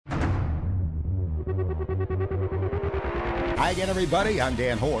Hi again, everybody. I'm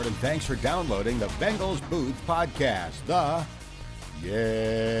Dan Horde, and thanks for downloading the Bengals Booth Podcast. The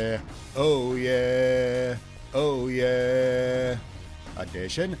Yeah, oh yeah, oh yeah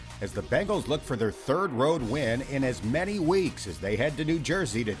edition, as the Bengals look for their third road win in as many weeks as they head to New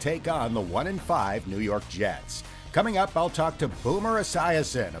Jersey to take on the 1-5 New York Jets. Coming up, I'll talk to Boomer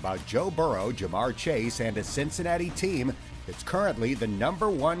Esiason about Joe Burrow, Jamar Chase, and a Cincinnati team that's currently the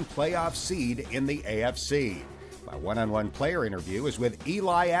 #1 playoff seed in the AFC. My one-on-one player interview is with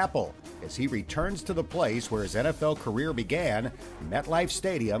Eli Apple as he returns to the place where his NFL career began, MetLife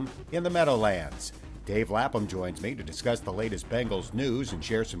Stadium in the Meadowlands. Dave Lapham joins me to discuss the latest Bengals news and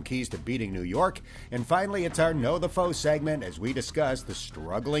share some keys to beating New York. And finally, it's our Know the Foe segment as we discuss the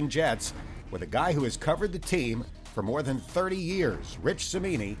struggling Jets with a guy who has covered the team for more than 30 years, Rich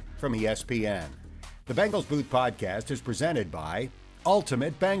Cimini from ESPN. The Bengals Booth Podcast is presented by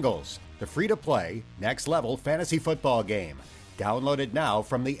Ultimate Bengals, the free-to-play, next-level fantasy football game. Download it now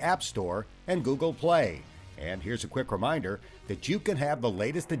from the App Store and Google Play. And here's a quick reminder that you can have the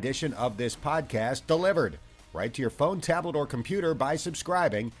latest edition of this podcast delivered right to your phone, tablet, or computer by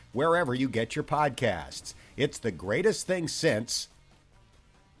subscribing wherever you get your podcasts. It's the greatest thing since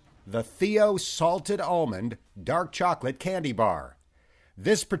the Theo Salted Almond Dark Chocolate Candy Bar.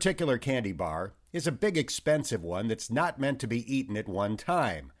 This particular candy bar is a big, expensive one that's not meant to be eaten at one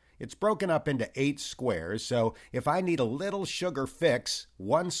time. It's broken up into 8 squares, so if I need a little sugar fix,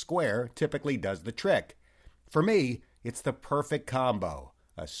 1 square typically does the trick. For me, it's the perfect combo.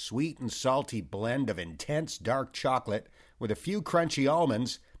 A sweet and salty blend of intense dark chocolate with a few crunchy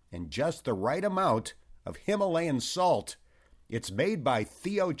almonds and just the right amount of Himalayan salt. It's made by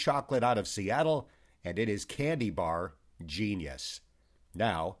Theo Chocolate out of Seattle, and it is candy bar genius.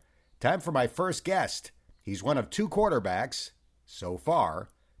 Now, time for my first guest. He's one of 2 quarterbacks, so far,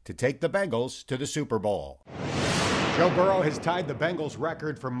 to take the Bengals to the Super Bowl. Joe Burrow has tied the Bengals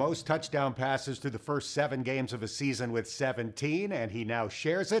record for most touchdown passes through the first 7 games of a season with 17, and he now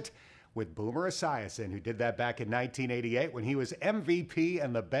shares it with Boomer Esiason, who did that back in 1988 when he was MVP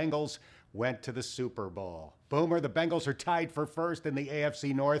and the Bengals went to the Super Bowl. Boomer, the Bengals are tied for first in the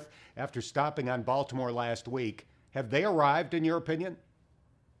AFC North after stopping on Baltimore last week. Have they arrived, in your opinion?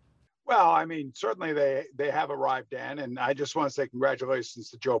 Well, I mean, certainly they have arrived, Dan, and I just want to say congratulations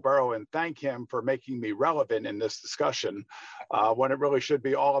to Joe Burrow and thank him for making me relevant in this discussion when it really should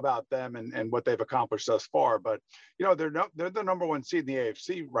be all about them and what they've accomplished thus far. But, you know, they're the #1 seed in the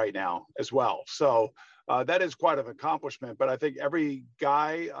AFC right now as well. So that is quite an accomplishment. But I think every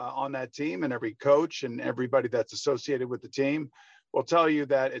guy on that team and every coach and everybody that's associated with the team will tell you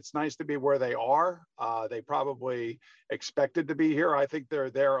that it's nice to be where they are. They probably expected to be here. I think they're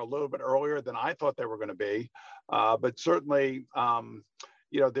there a little bit earlier than I thought they were going to be. But certainly,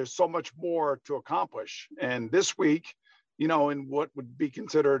 you know, there's so much more to accomplish. And this week, you know, in what would be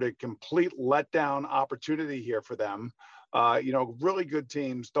considered a complete letdown opportunity here for them, you know, really good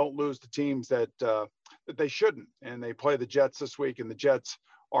teams don't lose to teams that they shouldn't. And they play the Jets this week, and the Jets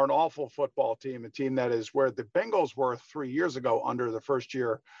are an awful football team, a team that is where the Bengals were 3 years ago under the first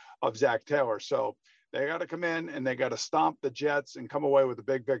year of Zach Taylor. So they got to come in and they got to stomp the Jets and come away with a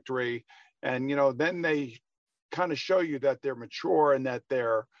big victory. And, you know, then they kind of show you that they're mature and that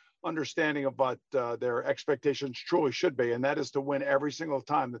they're understanding of what their expectations truly should be. And that is to win every single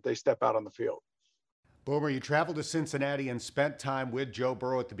time that they step out on the field. Boomer, you traveled to Cincinnati and spent time with Joe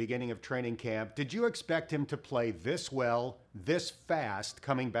Burrow at the beginning of training camp. Did you expect him to play this well, this fast,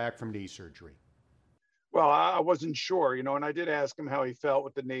 coming back from knee surgery? Well, I wasn't sure, you know, and I did ask him how he felt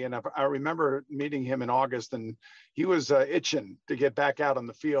with the knee. And I remember meeting him in August, and he was itching to get back out on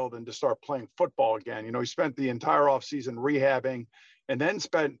the field and to start playing football again. You know, he spent the entire offseason rehabbing and then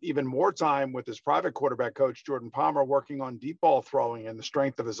spent even more time with his private quarterback coach, Jordan Palmer, working on deep ball throwing and the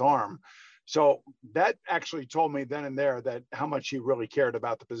strength of his arm. So that actually told me then and there that how much he really cared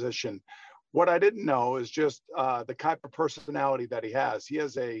about the position. What I didn't know is just the type of personality that he has. He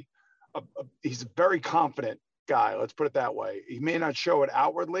has he's a very confident guy. Let's put it that way. He may not show it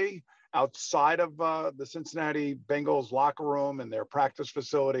outwardly outside of the Cincinnati Bengals locker room and their practice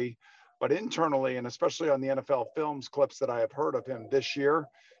facility, but internally, and especially on the NFL Films clips that I have heard of him this year,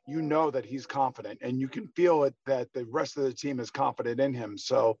 you know that he's confident, and you can feel it that the rest of the team is confident in him.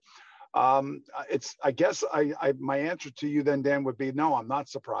 So I guess my answer to you then, Dan, would be no, I'm not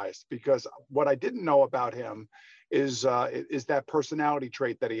surprised, because what I didn't know about him is that personality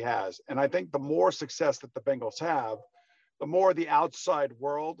trait that he has. And I think the more success that the Bengals have, the more the outside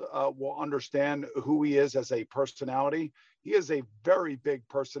world will understand who he is as a personality. He is a very big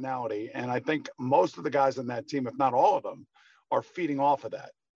personality. And I think most of the guys on that team, if not all of them, are feeding off of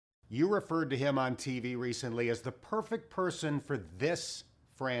that. You referred to him on TV recently as the perfect person for this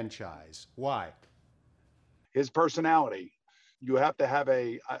franchise. Why? His personality. You have to have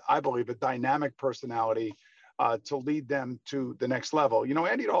I believe, a dynamic personality to lead them to the next level. You know,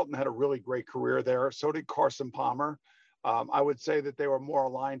 Andy Dalton had a really great career there. So did Carson Palmer. I would say that they were more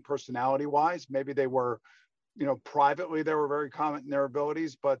aligned personality-wise. Maybe they were, privately they were very common in their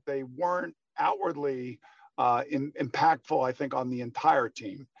abilities, but they weren't outwardly impactful, I think, on the entire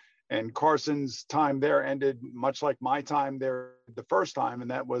team. And Carson's time there ended much like my time there the first time,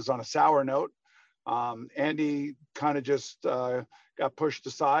 and that was on a sour note. Andy kind of just got pushed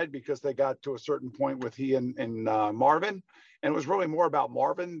aside because they got to a certain point with he and Marvin. And it was really more about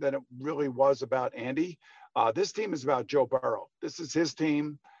Marvin than it really was about Andy. This team is about Joe Burrow. This is his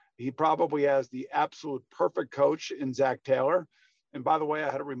team. He probably has the absolute perfect coach in Zach Taylor. And by the way, I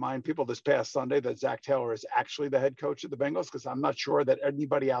had to remind people this past Sunday that Zach Taylor is actually the head coach of the Bengals, because I'm not sure that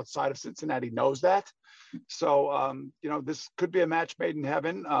anybody outside of Cincinnati knows that. So, this could be a match made in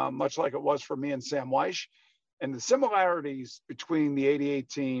heaven, much like it was for me and Sam Weish. And the similarities between the 88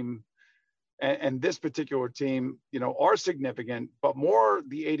 team and this particular team, are significant, but more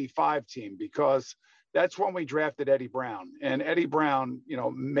the 85 team, because that's when we drafted Eddie Brown. And Eddie Brown,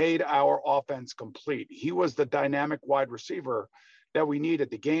 made our offense complete. He was the dynamic wide receiver that we needed,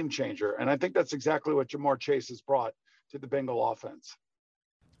 the game changer. And I think that's exactly what Ja'Marr Chase has brought to the Bengal offense.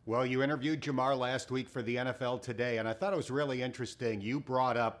 Well, you interviewed Ja'Marr last week for the NFL Today, and I thought it was really interesting. You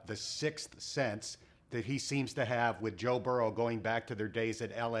brought up the sixth sense that he seems to have with Joe Burrow going back to their days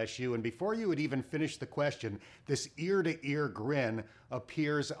at LSU. And before you had even finished the question, this ear-to-ear grin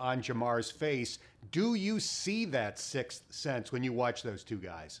appears on Ja'Marr's face. Do you see that sixth sense when you watch those two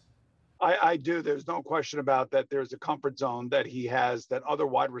guys? I do. There's no question about that. There's a comfort zone that he has that other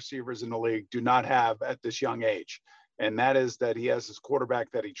wide receivers in the league do not have at this young age. And that is that he has his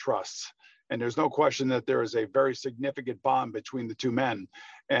quarterback that he trusts. And there's no question that there is a very significant bond between the two men.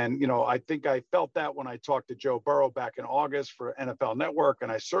 And, I think I felt that when I talked to Joe Burrow back in August for NFL Network.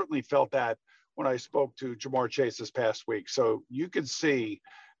 And I certainly felt that when I spoke to Ja'Marr Chase this past week. So you could see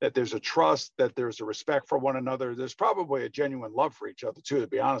that there's a trust, that there's a respect for one another. There's probably a genuine love for each other, too, to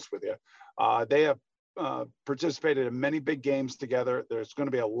be honest with you. They have participated in many big games together. There's going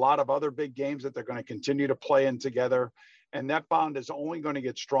to be a lot of other big games that they're going to continue to play in together. And that bond is only going to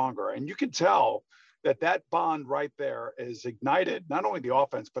get stronger. And you can tell that bond right there is ignited, not only the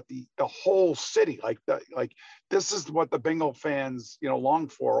offense, but the whole city. Like this is what the Bengal fans, long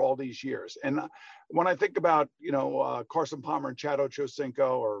for all these years. And when I think about, Carson Palmer and Chad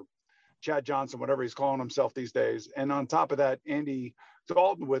Ochocinco, or Chad Johnson, whatever he's calling himself these days, and on top of that, Andy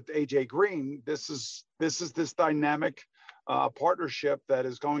Dalton with AJ Green, this is this dynamic partnership that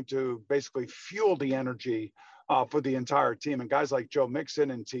is going to basically fuel the energy for the entire team. And guys like Joe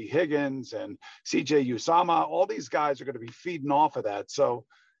Mixon and T. Higgins and CJ Usama, all these guys are going to be feeding off of that. So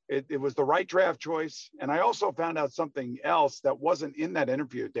it was the right draft choice. And I also found out something else that wasn't in that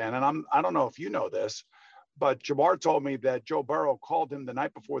interview, Dan. And I don't know if you know this, but Ja'Marr told me that Joe Burrow called him the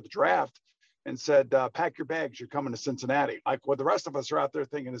night before the draft and said, pack your bags, you're coming to Cincinnati. Like what the rest of us are out there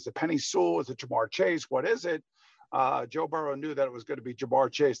thinking, is it Penny Sewell? Is it Ja'Marr Chase? What is it? Joe Burrow knew that it was going to be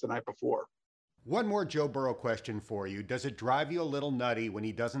Ja'Marr Chase the night before. One more Joe Burrow question for you. Does it drive you a little nutty when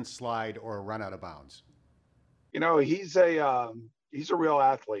he doesn't slide or run out of bounds? He's a real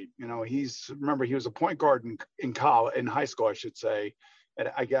athlete. Remember, he was a point guard in high school, I should say.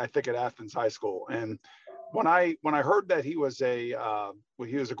 I think at Athens High School. And when I heard that he was a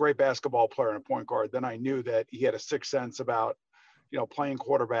great basketball player and a point guard, then I knew that he had a sixth sense about, playing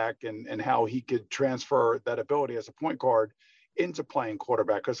quarterback and how he could transfer that ability as a point guard into playing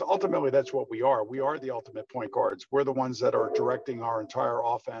quarterback, because ultimately that's what we are. We are the ultimate point guards. We're the ones that are directing our entire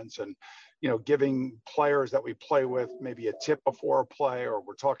offense and, giving players that we play with maybe a tip before a play, or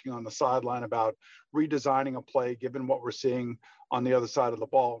we're talking on the sideline about redesigning a play, given what we're seeing on the other side of the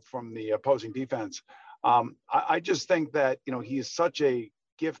ball from the opposing defense. I just think that, he is such a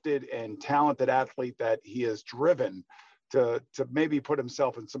gifted and talented athlete that he is driven to maybe put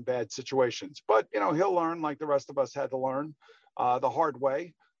himself in some bad situations. But, he'll learn, like the rest of us had to learn the hard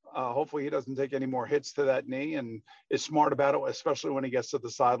way. Hopefully he doesn't take any more hits to that knee and is smart about it, especially when he gets to the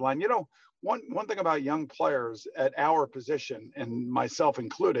sideline. One thing about young players at our position, and myself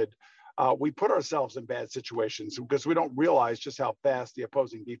included, we put ourselves in bad situations because we don't realize just how fast the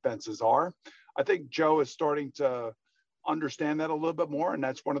opposing defenses are. I think Joe is starting to understand that a little bit more. And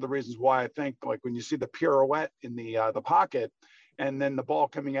that's one of the reasons why I think, like, when you see the pirouette in the pocket and then the ball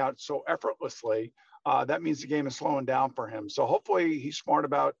coming out so effortlessly, that means the game is slowing down for him. So hopefully he's smart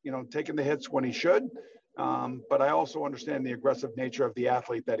about, taking the hits when he should, But I also understand the aggressive nature of the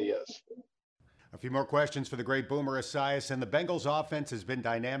athlete that he is. A few more questions for the great Boomer Esiason. The Bengals offense has been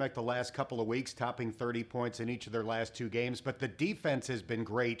dynamic the last couple of weeks, topping 30 points in each of their last 2 games, but the defense has been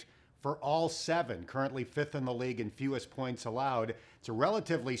great for all 7, currently 5th in the league in fewest points allowed. It's a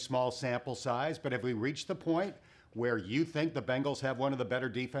relatively small sample size, but have we reached the point where you think the Bengals have one of the better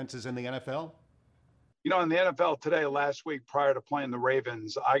defenses in the NFL? You know, in the NFL today, last week, prior to playing the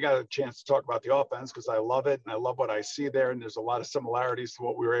Ravens, I got a chance to talk about the offense because I love it and I love what I see there. And there's a lot of similarities to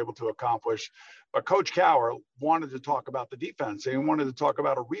what we were able to accomplish. But Coach Cowher wanted to talk about the defense. He wanted to talk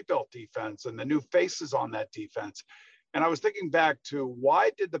about a rebuilt defense and the new faces on that defense. And I was thinking back to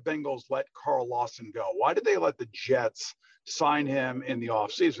why did the Bengals let Carl Lawson go? Why did they let the Jets sign him in the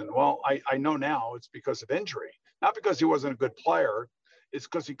offseason? Well, I know now it's because of injury, not because he wasn't a good player. It's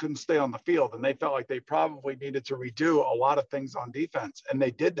because he couldn't stay on the field. And they felt like they probably needed to redo a lot of things on defense. And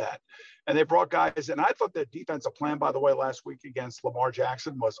they did that. And they brought guys. And I thought their defensive plan, by the way, last week against Lamar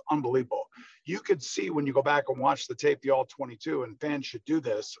Jackson was unbelievable. You could see when you go back and watch the tape, the All 22, and fans should do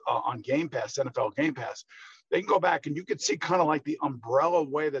this on Game Pass, NFL Game Pass. They can go back and you could see kind of like the umbrella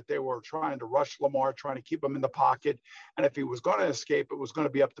way that they were trying to rush Lamar, trying to keep him in the pocket. And if he was going to escape, it was going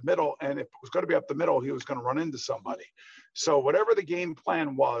to be up the middle. And if it was going to be up the middle, he was going to run into somebody. So whatever the game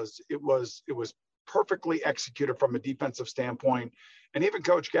plan was, it was perfectly executed from a defensive standpoint. And even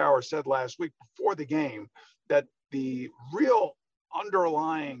Coach Cowher said last week before the game that the real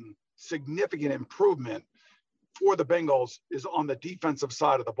underlying significant improvement for the Bengals is on the defensive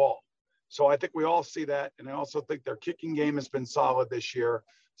side of the ball. So I think we all see that. And I also think their kicking game has been solid this year.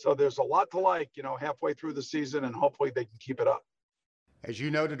 So there's a lot to like, halfway through the season, and hopefully they can keep it up. As you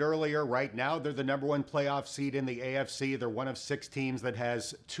noted earlier, right now they're the number 1 playoff seed in the AFC. They're one of 6 teams that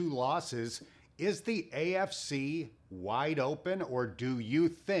has 2 losses. Is the AFC wide open, or do you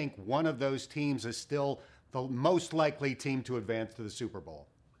think one of those teams is still the most likely team to advance to the Super Bowl?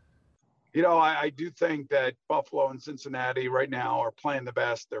 I do think that Buffalo and Cincinnati right now are playing the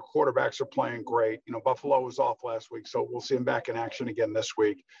best. Their quarterbacks are playing great. Buffalo was off last week, so we'll see them back in action again this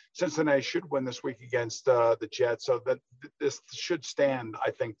week. Cincinnati should win this week against the Jets, so that this should stand,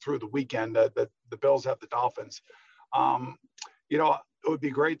 I think, through the weekend. The Bills have the Dolphins. It would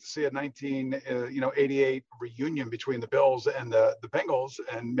be great to see a 1988 reunion between the Bills and the Bengals,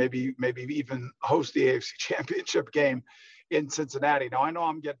 and maybe even host the AFC Championship game in Cincinnati. Now, I know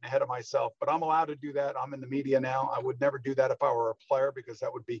I'm getting ahead of myself, but I'm allowed to do that. I'm in the media now. I would never do that if I were a player, because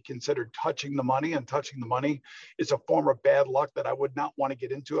that would be considered touching the money, and touching the money is a form of bad luck that I would not want to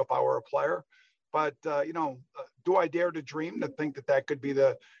get into if I were a player. But, do I dare to dream to think that could be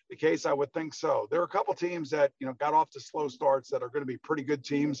the case? I would think so. There are a couple teams that, got off to slow starts that are going to be pretty good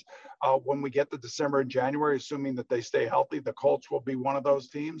teams when we get to December and January, assuming that they stay healthy. The Colts will be one of those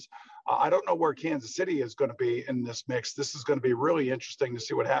teams. I don't know where Kansas City is going to be in this mix. This is going to be really interesting to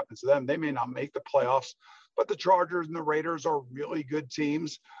see what happens to them. They may not make the playoffs, but the Chargers and the Raiders are really good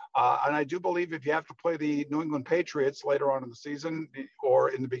teams. And I do believe if you have to play the New England Patriots later on in the season or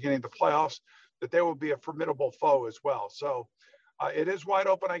in the beginning of the playoffs, that they will be a formidable foe as well. So it is wide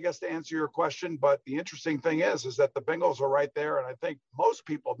open, I guess, to answer your question. But the interesting thing is that the Bengals are right there. And I think most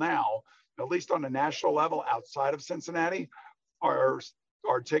people now, at least on a national level outside of Cincinnati, are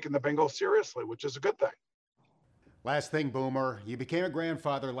taking the Bengals seriously, which is a good thing. Last thing, Boomer, you became a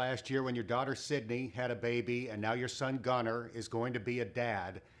grandfather last year when your daughter Sydney had a baby, and now your son Gunnar is going to be a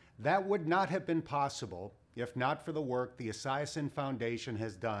dad. That would not have been possible if not for the work the Esiason Foundation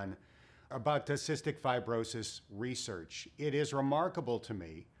has done about cystic fibrosis research. It is remarkable to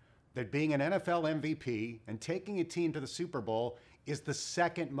me that being an NFL MVP and taking a team to the Super Bowl is the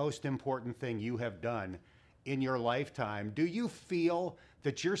second most important thing you have done in your lifetime. Do you feel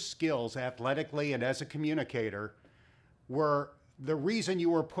that your skills athletically and as a communicator were the reason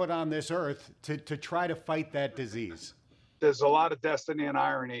you were put on this earth to try to fight that disease? There's a lot of destiny and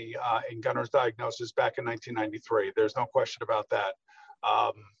irony in Gunnar's diagnosis back in 1993. There's no question about that.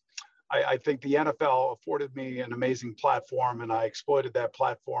 I think the NFL afforded me an amazing platform, and I exploited that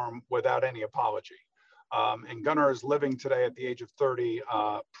platform without any apology. And Gunnar is living today at the age of 30,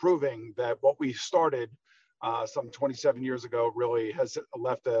 proving that what we started some 27 years ago really has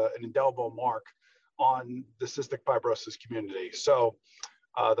left an indelible mark on the cystic fibrosis community. So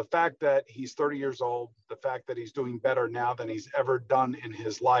the fact that he's 30 years old, the fact that he's doing better now than he's ever done in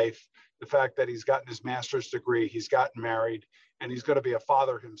his life, the fact that he's gotten his master's degree, he's gotten married, and he's going to be a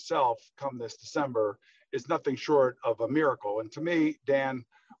father himself come this December is nothing short of a miracle. And to me, Dan,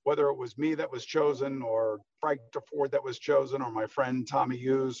 whether it was me that was chosen or Frank DeFord that was chosen or my friend Tommy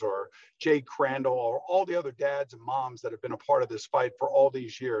Hughes or Jay Crandall or all the other dads and moms that have been a part of this fight for all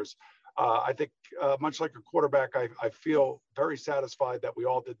these years, I think much like a quarterback, I feel very satisfied that we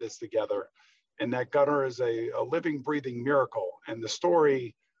all did this together, and that Gunnar is a living, breathing miracle. And the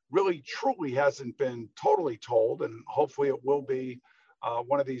story really, truly hasn't been totally told, and hopefully it will be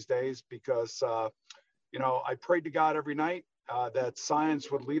one of these days, because, I prayed to God every night that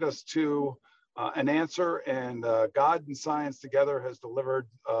science would lead us to an answer, and God and science together has delivered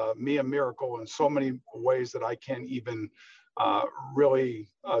me a miracle in so many ways that I can't even really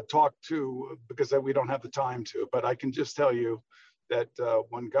talk to, because we don't have the time to. But I can just tell you that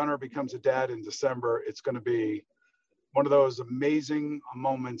when Gunnar becomes a dad in December, it's going to be one of those amazing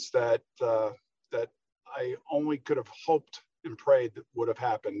moments that I only could have hoped and prayed that would have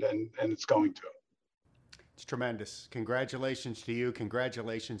happened, and it's going to. It's tremendous. Congratulations to you.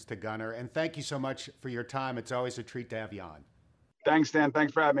 Congratulations to Gunnar. And thank you so much for your time. It's always a treat to have you on. Thanks, Dan.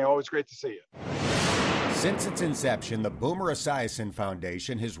 Thanks for having me. Always great to see you. Since its inception, the Boomer Esiason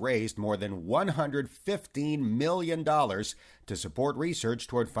Foundation has raised more than $115 million to support research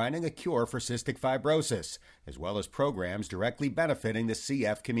toward finding a cure for cystic fibrosis, as well as programs directly benefiting the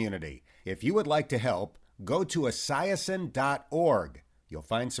CF community. If you would like to help, go to esiason.org. You'll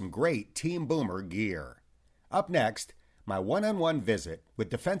find some great Team Boomer gear. Up next, my one-on-one visit with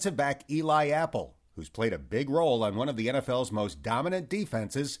defensive back Eli Apple, who's played a big role on one of the NFL's most dominant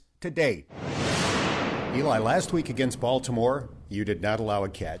defenses to date. Eli, last week against Baltimore, you did not allow a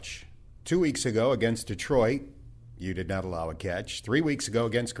catch. 2 weeks ago against Detroit, you did not allow a catch. 3 weeks ago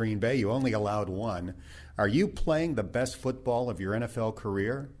against Green Bay, you only allowed one. Are you playing the best football of your NFL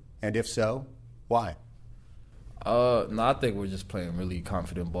career? And if so, why? No, I think we're just playing really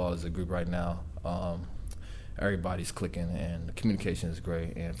confident ball as a group right now. Everybody's clicking, and the communication is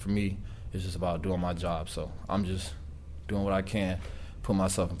great. And for me, it's just about doing my job. So I'm just doing what I can, put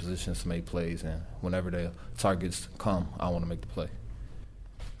myself in positions to make plays, and whenever the targets come, I want to make the play.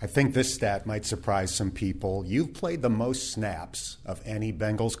 I think this stat might surprise some people. You've played the most snaps of any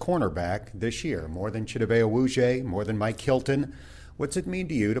Bengals cornerback this year, more than Chidobe Awuzie, more than Mike Hilton. What's it mean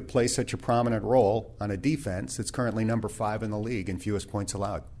to you to play such a prominent role on a defense that's currently number 5 in the league in fewest points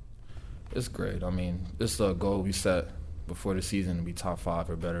allowed? It's great. I mean, this is a goal we set before the season to be top 5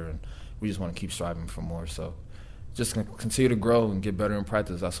 or better, and we just want to keep striving for more. So just continue to grow and get better in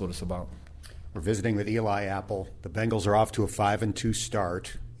practice. That's what it's about. We're visiting with Eli Apple. The Bengals are off to a 5-2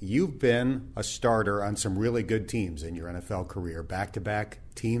 start. You've been a starter on some really good teams in your NFL career, back-to-back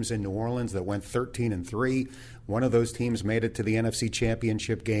teams in New Orleans that went 13-3. One of those teams made it to the NFC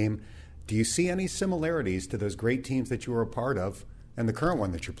Championship game. Do you see any similarities to those great teams that you were a part of and the current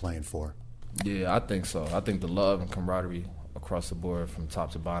one that you're playing for? Yeah, I think so. I think the love and camaraderie across the board from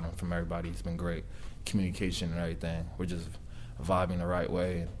top to bottom from everybody has been great. Communication and everything. We're just vibing the right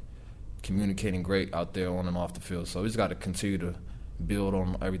way and communicating great out there on and off the field. So we just got to continue to build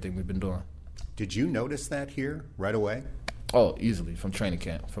on everything we've been doing. Did you notice that here right away? Oh, easily, from training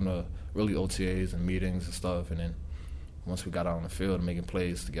camp, from the really OTAs and meetings and stuff, and then once we got out on the field and making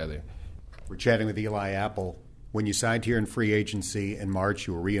plays together. We're chatting with Eli Apple. When you signed here in free agency in March,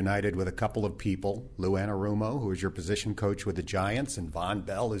 you were reunited with a couple of people, Lou Anarumo, who was your position coach with the Giants, and Von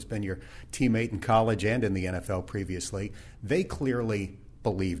Bell, who's been your teammate in college and in the NFL previously. They clearly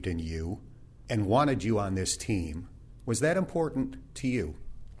believed in you and wanted you on this team. Was that important to you?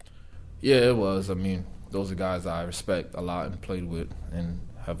 Yeah, it was. I mean, those are guys I respect a lot and played with and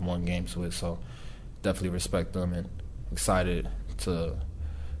have won games with, so definitely respect them and excited to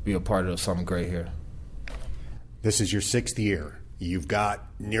be a part of something great here. This is your 6th year. You've got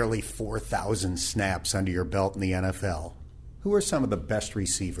nearly 4,000 snaps under your belt in the NFL. Who are some of the best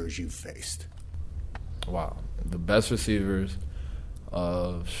receivers you've faced? Wow. The best receivers,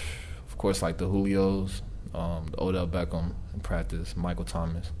 of course, like the Julios, the Odell Beckham in practice, Michael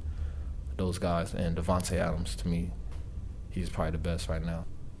Thomas, those guys, and Devontae Adams. To me, he's probably the best right now.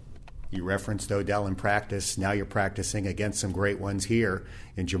 You referenced Odell in practice. Now you're practicing against some great ones here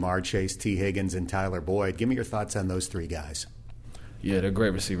in Jamar Chase, T. Higgins, and Tyler Boyd. Give me your thoughts on those 3 guys. Yeah, they're great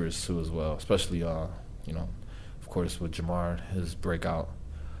receivers too as well, especially, of course, with Jamar, his breakout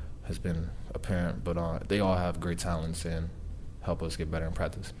has been apparent, but they all have great talents and help us get better in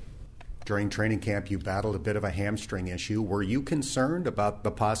practice. During training camp, you battled a bit of a hamstring issue. Were you concerned about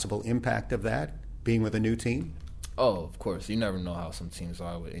the possible impact of that, being with a new team? Oh, of course. You never know how some teams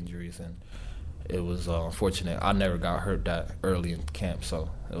are with injuries, and it was unfortunate. I never got hurt that early in camp, so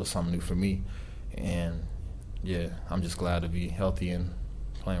it was something new for me. And, yeah, I'm just glad to be healthy and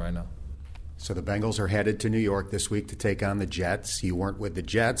playing right now. So the Bengals are headed to New York this week to take on the Jets. You weren't with the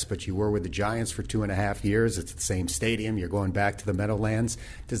Jets, but you were with the Giants for 2.5 years. It's the same stadium. You're going back to the Meadowlands.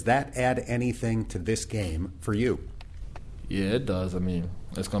 Does that add anything to this game for you? Yeah, it does. I mean,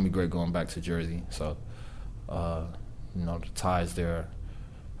 it's going to be great going back to Jersey. So, the ties there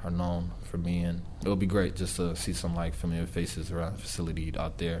are known for me, and it'll be great just to see some familiar faces around the facility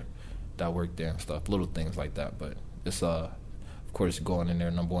out there that work there and stuff, little things like that. But it's of course going in there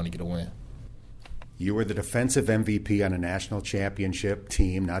number one to get a win. You were the defensive MVP on a national championship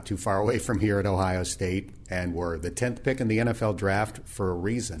team not too far away from here at Ohio State, and were the 10th pick in the NFL draft for a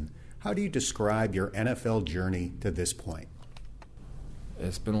reason. How do you describe your NFL journey to this point?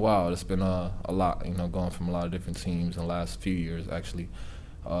 It's been wild. It's been a lot, going from a lot of different teams in the last few years, actually.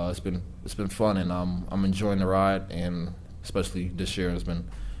 It's been fun, and I'm enjoying the ride, and especially this year has been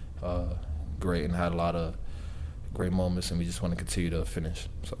great and had a lot of great moments, and we just want to continue to finish.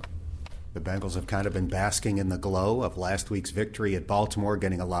 So. The Bengals have kind of been basking in the glow of last week's victory at Baltimore,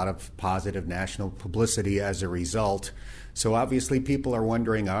 getting a lot of positive national publicity as a result. So obviously people are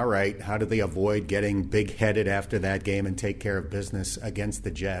wondering, all right, how do they avoid getting big-headed after that game and take care of business against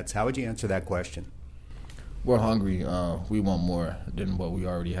the Jets? How would you answer that question? We're hungry. We want more than what we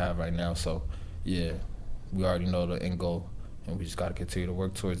already have right now. So, yeah, we already know the end goal, and we just got to continue to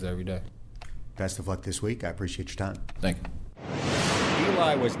work towards it every day. Best of luck this week. I appreciate your time. Thank you.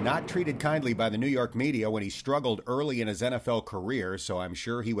 Eli was not treated kindly by the New York media when he struggled early in his NFL career, so I'm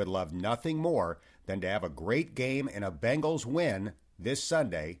sure he would love nothing more than to have a great game and a Bengals win this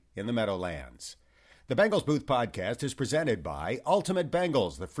Sunday in the Meadowlands. The Bengals Booth Podcast is presented by Ultimate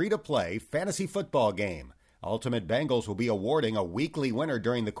Bengals, the free-to-play fantasy football game. Ultimate Bengals will be awarding a weekly winner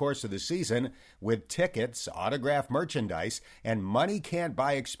during the course of the season with tickets, autographed merchandise, and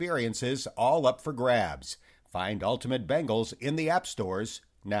money-can't-buy experiences all up for grabs. Find Ultimate Bengals in the app stores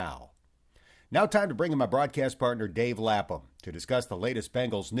now. Now time to bring in my broadcast partner Dave Lapham to discuss the latest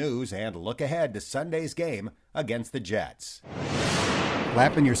Bengals news and look ahead to Sunday's game against the Jets.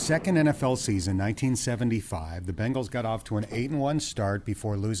 Lapham, your second NFL season, 1975, the Bengals got off to an 8-1 start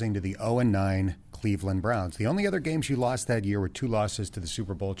before losing to the 0-9 Cleveland Browns. The only other games you lost that year were 2 losses to the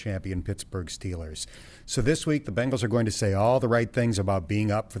Super Bowl champion Pittsburgh Steelers. So this week, the Bengals are going to say all the right things about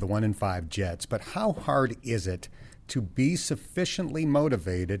being up for the 1-5 Jets. But how hard is it to be sufficiently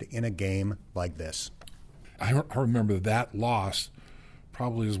motivated in a game like this? I remember that loss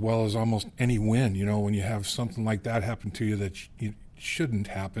probably as well as almost any win. When you have something like that happen to you that you shouldn't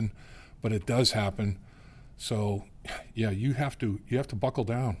happen, but it does happen. So, yeah, you have to buckle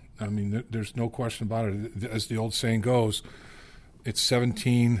down. I mean, there's no question about it. As the old saying goes, it's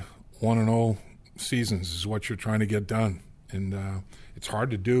 17 1-0 seasons is what you're trying to get done, and it's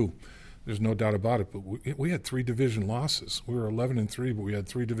hard to do. There's no doubt about it. But we had 3 division losses. We were 11-3, but we had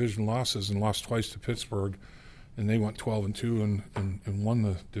 3 division losses and lost twice to Pittsburgh, and they went 12-2 and won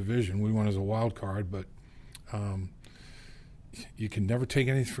the division. We won as a wild card, but you can never take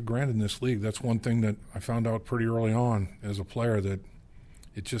anything for granted in this league. That's one thing that I found out pretty early on as a player, that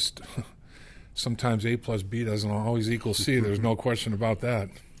it just sometimes A plus B doesn't always equal C. There's no question about that.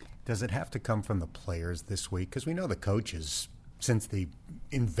 Does it have to come from the players this week? Because we know the coaches, since the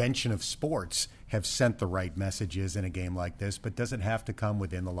invention of sports, have sent the right messages in a game like this, but does it have to come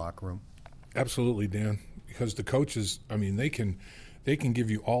within the locker room? Absolutely, Dan, because the coaches, I mean, they can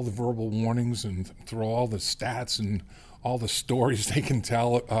give you all the verbal warnings and throw all the stats and all the stories they can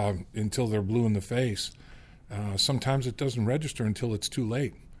tell until they're blue in the face. Sometimes it doesn't register until it's too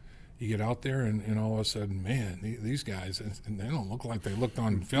late. You get out there and all of a sudden, man, these guys, and they don't look like they looked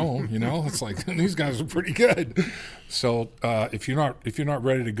on film. It's like these guys are pretty good. So if you're not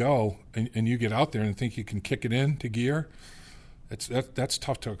ready to go and you get out there and think you can kick it into gear, that's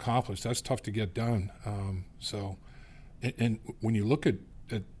tough to accomplish. That's tough to get done. And when you look at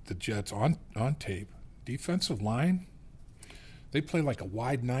the Jets on tape, defensive line, they play like a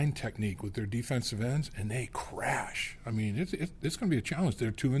wide 9 technique with their defensive ends, and they crash. I mean, it's going to be a challenge. Their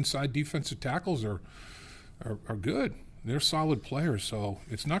 2 inside defensive tackles are good. They're solid players, so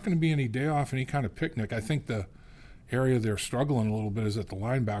it's not going to be any day off, any kind of picnic. I think the area they're struggling a little bit is at the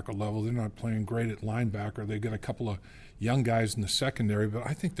linebacker level. They're not playing great at linebacker. They got a couple of young guys in the secondary, but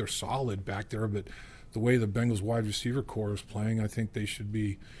I think they're solid back there. But the way the Bengals wide receiver core is playing, I think they should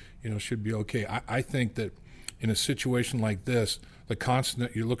be okay. I think that in a situation like this, the constant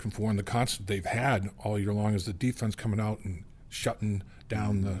that you're looking for and the constant they've had all year long is the defense coming out and shutting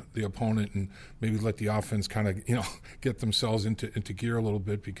down the opponent and maybe let the offense kind of, get themselves into gear a little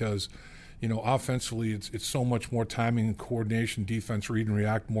bit because, offensively it's so much more timing and coordination, defense read and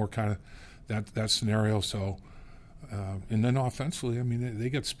react, more kind of that scenario. So, and then offensively, I mean,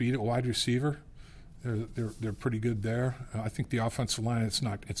 they get speed at wide receiver. They're pretty good there. I think the offensive line, it's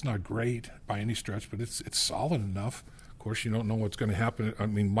not great by any stretch, but it's solid enough. Of course, you don't know what's going to happen. I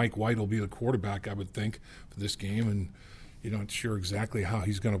mean, Mike White will be the quarterback, I would think, for this game, and You're not sure exactly how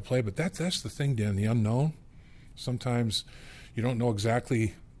he's going to play, but that's the thing, Dan, the unknown. Sometimes you don't know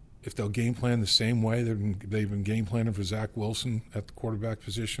exactly if they'll game plan the same way they've been game planning for Zach Wilson at the quarterback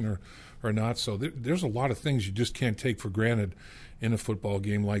position or not. So there's a lot of things you just can't take for granted in a football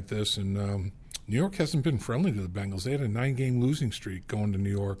game like this. And New York hasn't been friendly to the Bengals. They had a 9-game losing streak going to New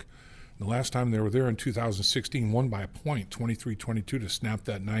York. And the last time they were there in 2016, won by a point, 23-22, to snap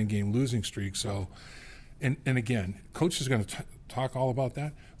that 9-game losing streak. So, and again, coach is going to talk all about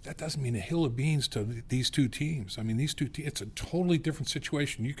that. That doesn't mean a hill of beans to these two teams. I mean, these two teams, it's a totally different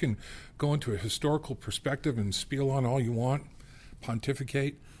situation. You can go into a historical perspective and spiel on all you want,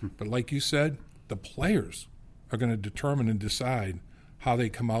 pontificate, but like you said, the players are going to determine and decide how they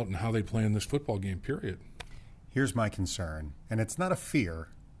come out and how they play in this football game, period. Here's my concern, and it's not a fear,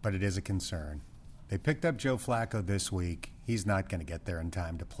 but it is a concern. They picked up Joe Flacco this week. He's not going to get there in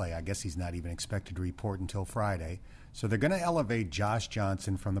time to play. I guess he's not even expected to report until Friday. So they're going to elevate Josh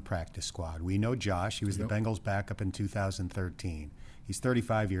Johnson from the practice squad. We know Josh. He was the Bengals backup in 2013. He's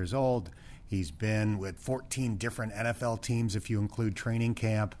 35 years old. He's been with 14 different NFL teams if you include training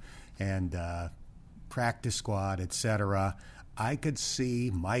camp and practice squad, etc. I could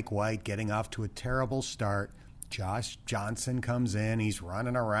see Mike White getting off to a terrible start. Josh Johnson comes in. He's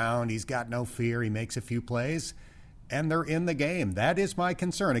running around. He's got no fear. He makes a few plays, and they're in the game. That is my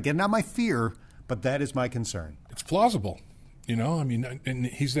concern. Again, not my fear, but that is my concern. It's plausible, you know. I mean, and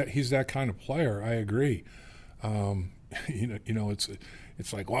he's that kind of player. I agree.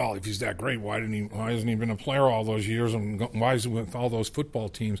 It's like, well, if he's that great, why hasn't he been a player all those years, and why is he with all those football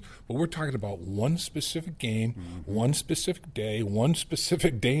teams? But we're talking about one specific game, one specific day, one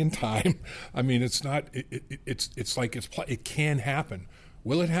specific day and time. I mean, it's not. It's like it can happen.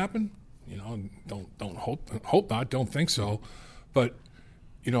 Will it happen? You know, don't hope not. Don't think so. But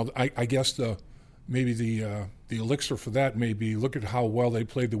you know, I guess maybe the elixir for that may be look at how well they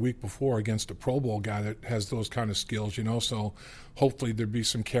played the week before against a Pro Bowl guy that has those kind of skills, you know. So hopefully there'd be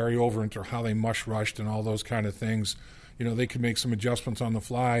some carryover into how they mush rushed and all those kind of things. You know, they could make some adjustments on the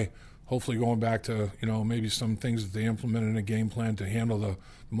fly, hopefully going back to, you know, maybe some things that they implemented in a game plan to handle the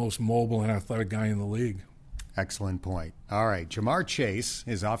most mobile and athletic guy in the league. Excellent point. All right, Jamar Chase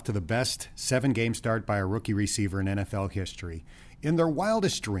is off to the best 7-game start by a rookie receiver in NFL history. In their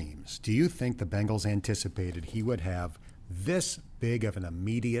wildest dreams, do you think the Bengals anticipated he would have this big of an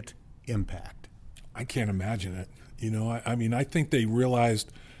immediate impact? I can't imagine it. You know, I mean, I think they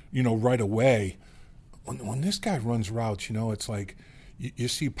realized, you know, right away, when this guy runs routes, you know, it's like you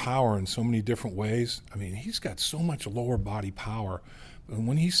see power in so many different ways. I mean, he's got so much lower body power. And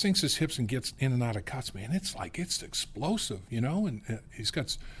when he sinks his hips and gets in and out of cuts, man, it's like it's explosive, you know, and he's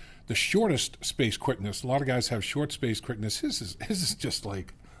got the shortest space quickness. A lot of guys have short space quickness. His is just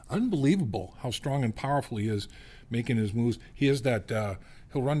like unbelievable how strong and powerful he is making his moves. He is that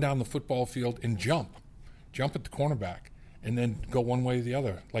he'll run down the football field and jump at the cornerback, and then go one way or the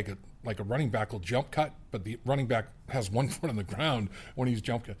other. Like a running back will jump cut, but the running back has one foot on the ground when he's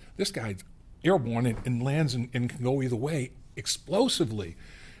jump cut. This guy's airborne and lands and can go either way explosively.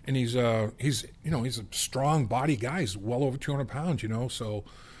 And he's a strong body guy. He's well over 200 pounds, you know, so.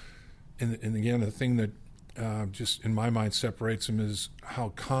 And again, the thing that just in my mind separates him is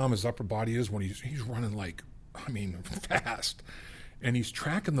how calm his upper body is when he's running like, I mean, fast. And he's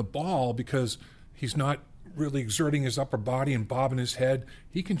tracking the ball because he's not really exerting his upper body and bobbing his head.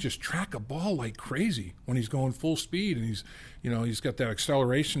 He can just track a ball like crazy when he's going full speed. And he's got that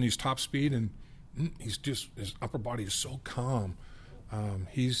acceleration, he's top speed, and his upper body is so calm.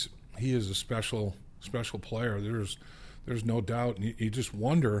 He is a special player. There's no doubt. And you just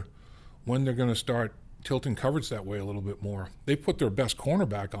wonder when they're going to start tilting coverage that way a little bit more. They put their best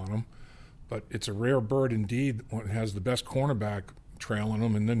cornerback on him, but it's a rare bird indeed when it has the best cornerback trailing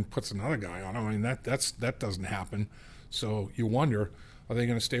him and then puts another guy on him. I mean, that doesn't happen. So you wonder, are they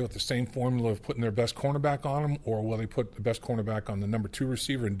going to stay with the same formula of putting their best cornerback on him, or will they put the best cornerback on the number 2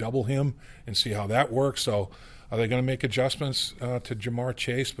 receiver and double him and see how that works? So are they going to make adjustments to Jamar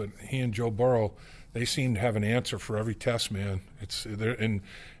Chase? But he and Joe Burrow, they seem to have an answer for every test, man.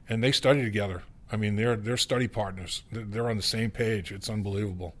 And they study together. I mean, they're study partners. They're on the same page. It's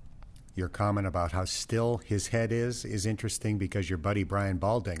unbelievable. Your comment about how still his head is interesting because your buddy Brian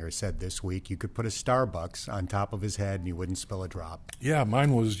Baldinger said this week you could put a Starbucks on top of his head and you wouldn't spill a drop. Yeah,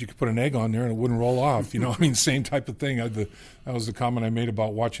 mine was you could put an egg on there and it wouldn't roll off. You know, I mean, same type of thing. That was the comment I made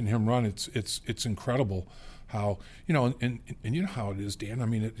about watching him run. It's incredible how, you know, and you know how it is, Dan. I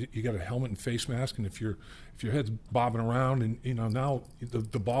mean, you got a helmet and face mask, and if your head's bobbing around, and you know now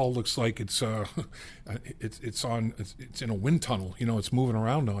the ball looks like it's in a wind tunnel. You know, it's moving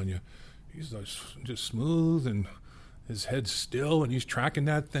around on you. He's just smooth, and his head's still, and he's tracking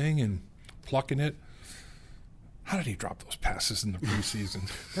that thing and plucking it. How did he drop those passes in the preseason?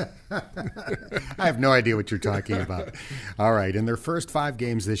 I have no idea what you're talking about. All right. In their first 5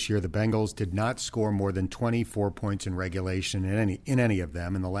 games this year, the Bengals did not score more than 24 points in regulation in any of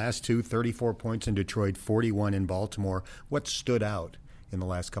them. In the last 2, 34 points in Detroit, 41 in Baltimore. What stood out in the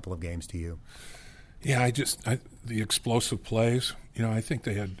last couple of games to you? Yeah, the explosive plays. I think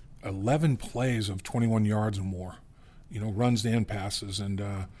they had 11 plays of 21 yards or more, runs and passes. And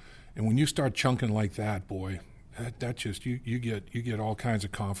when you start chunking like that, boy, that just you get all kinds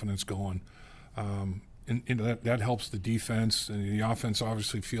of confidence going, and that helps the defense, and the offense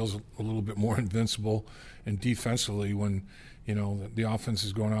obviously feels a little bit more invincible. And defensively, when the offense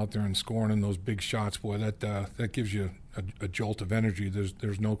is going out there and scoring in those big shots, boy, that gives you a jolt of energy.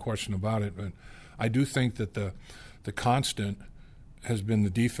 There's no question about it. But I do think that the constant has been the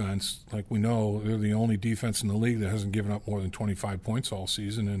defense. Like we know, they're the only defense in the league that hasn't given up more than 25 points all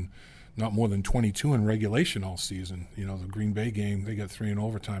season, and not more than 22 in regulation all season. The Green Bay game, they got 3 in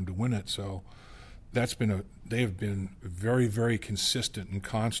overtime to win it. So they have been very, very consistent and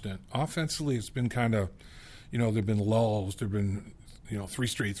constant. Offensively, it's been kind of, there've been lulls. There've been, 3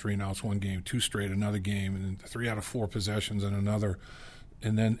 straight 3-and-outs one game, 2 straight another game, and then 3 out of 4 possessions in another,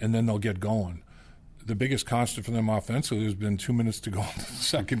 and then they'll get going. The biggest constant for them offensively has been 2 minutes to go in the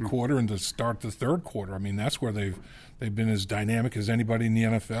second quarter and to start the third quarter. I mean, that's where they've been as dynamic as anybody in the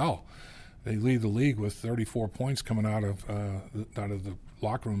NFL. They lead the league with 34 points coming out of the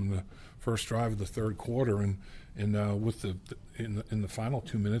locker room in the first drive of the third quarter, and with in the final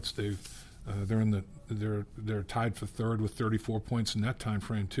 2 minutes they're tied for third with 34 points in that time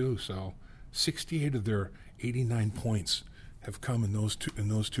frame too. So 68 of their 89 points have come in those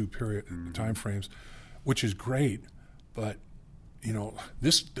two period time frames, which is great. But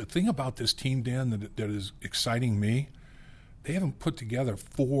the thing about this team, Dan, that is exciting me, they haven't put together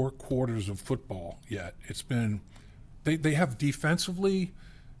 4 quarters of football yet. It's been they have defensively,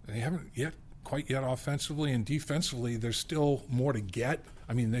 they haven't quite yet offensively, and defensively there's still more to get.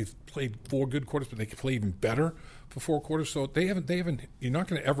 I mean, they've played 4 good quarters, but they could play even better for 4 quarters. So they haven't. You're not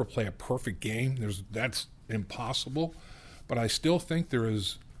going to ever play a perfect game. That's impossible. But I still think there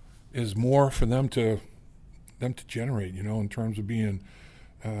is more for them to generate, in terms of being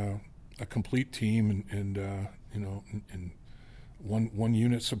a complete team and one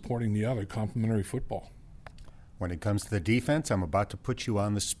unit supporting the other, complementary football. When it comes to the defense, I'm about to put you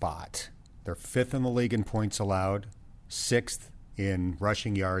on the spot. They're 5th in the league in points allowed, 6th in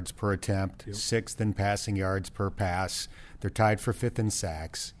rushing yards per attempt, 6th in passing yards per pass. They're tied for 5th in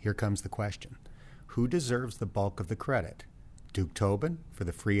sacks. Here comes the question. Who deserves the bulk of the credit? Duke Tobin for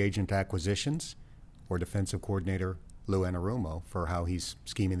the free agent acquisitions, or defensive coordinator Lou Anarumo for how he's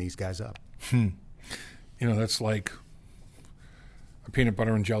scheming these guys up? That's like a peanut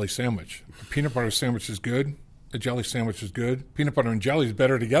butter and jelly sandwich. The peanut butter sandwich is good. The jelly sandwich is good. Peanut butter and jelly is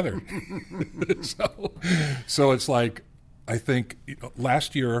better together. So it's like, I think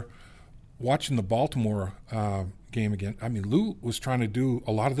last year, watching the Baltimore game again, I mean, Lou was trying to do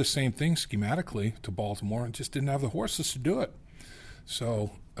a lot of the same things schematically to Baltimore and just didn't have the horses to do it.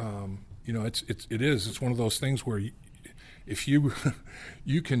 So, it's one of those things where if you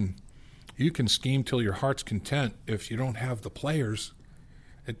can scheme till your heart's content. If you don't have the players,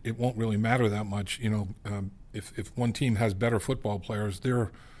 it won't really matter that much. If one team has better football players,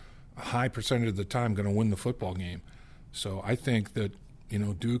 they're a high percentage of the time going to win the football game. So I think that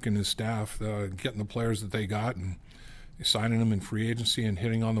Duke and his staff getting the players that they got and signing them in free agency and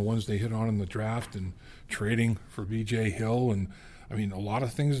hitting on the ones they hit on in the draft and trading for B.J. Hill, and I mean a lot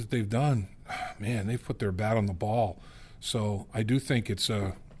of things that they've done, man, they've put their bat on the ball. So I do think it's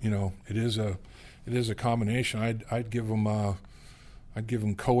it is a combination. I'd give them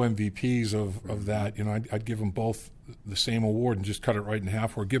co-MVPs of that. I'd give them both the same award and just cut it right in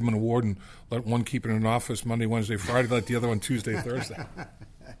half, or give them an award and let one keep it in an office Monday, Wednesday, Friday, let the other one Tuesday, Thursday.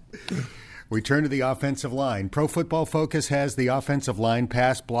 We turn to the offensive line. Pro Football Focus has the offensive line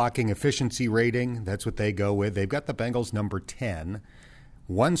pass blocking efficiency rating. That's what they go with. They've got the Bengals number 10,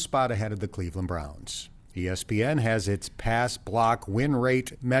 1 spot ahead of the Cleveland Browns. ESPN has its pass block win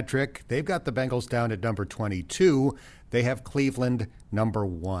rate metric. They've got the Bengals down at number 22. They have Cleveland number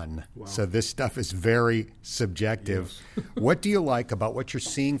 1. Wow. So this stuff is very subjective. Yes. What do you like about what you're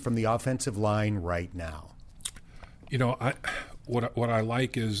seeing from the offensive line right now? What I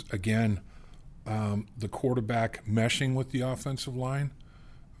like is, again, the quarterback meshing with the offensive line.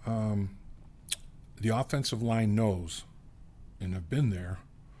 The offensive line knows, and I've been there,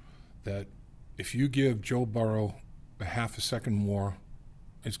 that if you give Joe Burrow a half a second more,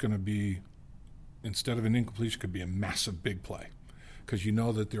 it's going to be instead of an incompletion, could be a massive big play, because you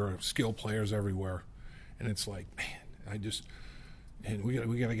know that there are skilled players everywhere, and it's like, man, and we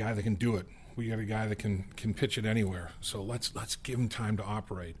got a guy that can do it. We got a guy that can pitch it anywhere. So let's give him time to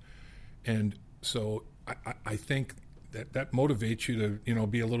operate. And so I think that motivates you to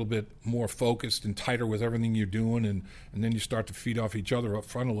be a little bit more focused and tighter with everything you're doing, and then you start to feed off each other up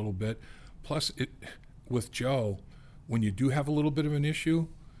front a little bit. Plus, with Joe, when you do have a little bit of an issue,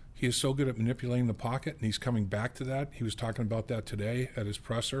 he is so good at manipulating the pocket, and he's coming back to that. He was talking about that today at his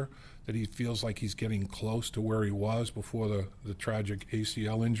presser, that he feels like he's getting close to where he was before the tragic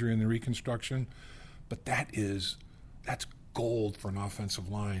ACL injury and the reconstruction. But that's gold for an offensive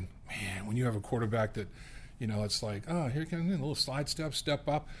line. Man, when you have a quarterback that, it's like, oh, here comes a little slide step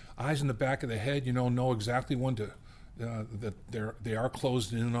up, eyes in the back of the head, know exactly when to that they are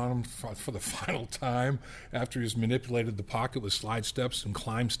closed in on him for the final time after he's manipulated the pocket with slide steps and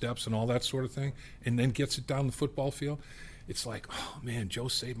climb steps and all that sort of thing, and then gets it down the football field. It's like, oh, man, Joe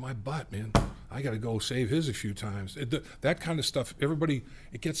saved my butt, man. I got to go save his a few times. That kind of stuff, everybody,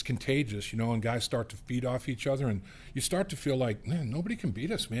 it gets contagious, and guys start to feed off each other, and you start to feel like, man, nobody can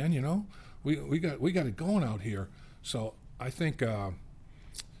beat us, man, We got it going out here. So I think,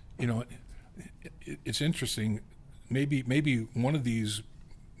 it's interesting. Maybe one of these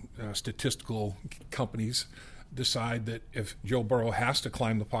statistical companies decide that if Joe Burrow has to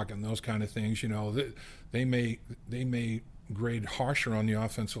climb the pocket and those kind of things, they may grade harsher on the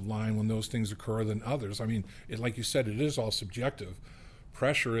offensive line when those things occur than others. I mean, like you said, it is all subjective.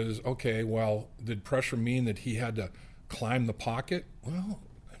 Pressure is, okay, well, did pressure mean that he had to climb the pocket? Well,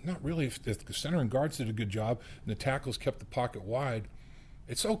 not really. If the center and guards did a good job and the tackles kept the pocket wide,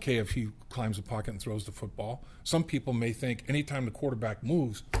 it's okay if he climbs the pocket and throws the football. Some people may think anytime the quarterback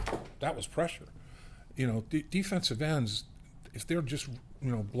moves, that was pressure. Defensive ends, if they're just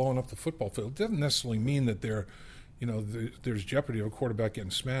blowing up the football field, it doesn't necessarily mean that they're there's jeopardy of a quarterback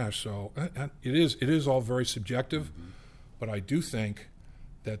getting smashed. So it is all very subjective, mm-hmm. But I do think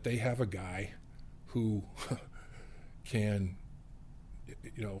that they have a guy who can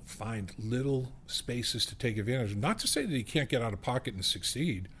find little spaces to take advantage of. Not to say that he can't get out of pocket and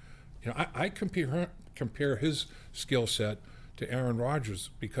succeed. I compare his skill set to Aaron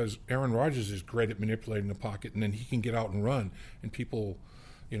Rodgers, because Aaron Rodgers is great at manipulating the pocket, and then he can get out and run. And people,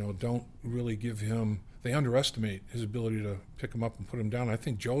 don't really give him. They underestimate his ability to pick him up and put him down. I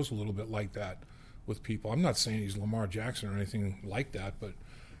think Joe's a little bit like that with people. I'm not saying he's Lamar Jackson or anything like that, but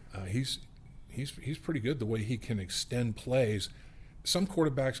he's pretty good the way he can extend plays. Some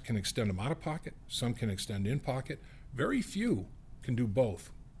quarterbacks can extend them out of pocket. Some can extend in pocket. Very few can do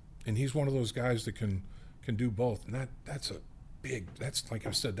both, and he's one of those guys that can do both. And that's like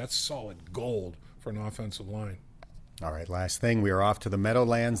I said, that's solid gold for an offensive line. All right, last thing, we are off to the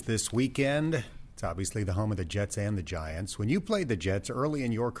Meadowlands this weekend. It's obviously the home of the Jets and the Giants. When you played the Jets early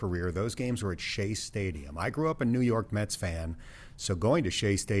in your career, those games were at Shea Stadium. I grew up a New York Mets fan, so going to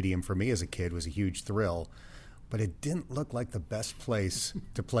Shea Stadium for me as a kid was a huge thrill. But it didn't look like the best place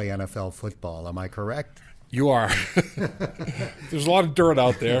to play NFL football. Am I correct? You are. There's a lot of dirt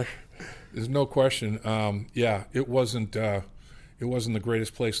out there. There's no question. It wasn't the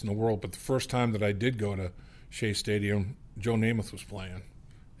greatest place in the world. But the first time that I did go to Shea Stadium, Joe Namath was playing,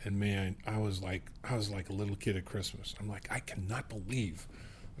 and man, I was like a little kid at Christmas. I'm like, I cannot believe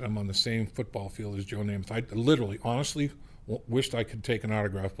that I'm on the same football field as Joe Namath. I literally, honestly, wished I could take an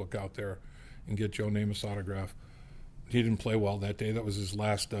autograph book out there and get Joe Namath's autograph. He didn't play well that day. That was his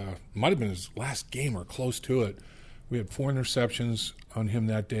last, might have been his last game or close to it. We had 4 interceptions on him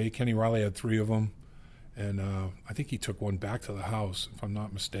that day. Kenny Riley had 3 of them. And I think he took one back to the house, if I'm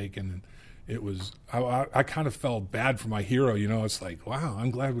not mistaken. And it was, I kind of felt bad for my hero. It's like, wow,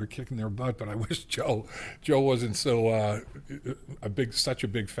 I'm glad we were kicking their butt, but I wish Joe wasn't so such a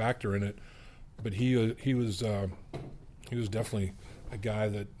big factor in it. But he was definitely a guy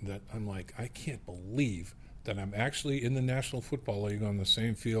that I'm like, I can't believe that I'm actually in the National Football League on the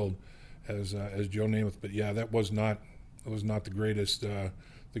same field as Joe Namath. But yeah, that was not the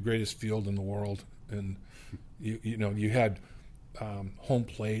greatest field in the world. And you had home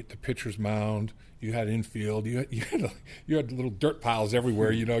plate, the pitcher's mound, you had infield, you had little dirt piles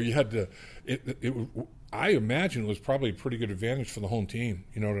everywhere. You had to. I imagine it was probably a pretty good advantage for the home team,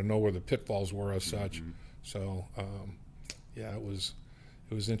 to know where the pitfalls were as such. Mm-hmm. So it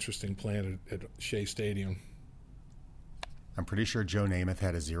was interesting playing at Shea Stadium. I'm pretty sure Joe Namath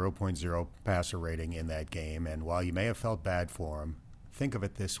had a 0.0 passer rating in that game, and while you may have felt bad for him, think of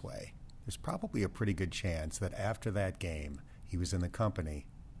it this way. There's probably a pretty good chance that after that game, he was in the company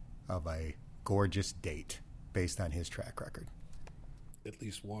of a gorgeous date based on his track record. At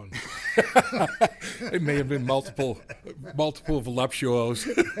least one. It may have been multiple voluptuos.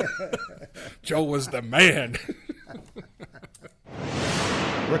 Joe was the man.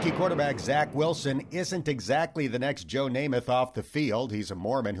 Rookie quarterback Zach Wilson isn't exactly the next Joe Namath off the field. He's a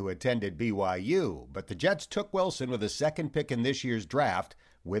Mormon who attended BYU. But the Jets took Wilson with a second pick in this year's draft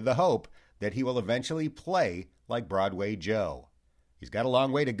with the hope that he will eventually play like Broadway Joe. He's got a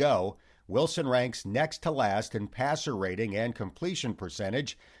long way to go. Wilson ranks next to last in passer rating and completion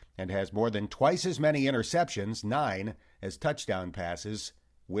percentage and has more than twice as many interceptions, 9, as touchdown passes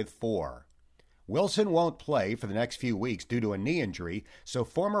with 4. Wilson won't play for the next few weeks due to a knee injury, so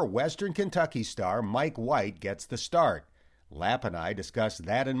former Western Kentucky star Mike White gets the start. Lapp and I discuss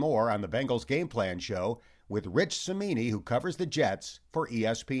that and more on the Bengals Game Plan show with Rich Cimini, who covers the Jets for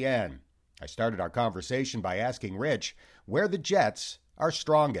ESPN. I started our conversation by asking Rich where the Jets are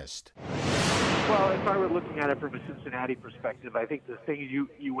strongest. Well, if I were looking at it from a Cincinnati perspective, I think the things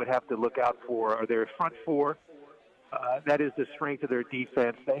you would have to look out for are their front four. That is the strength of their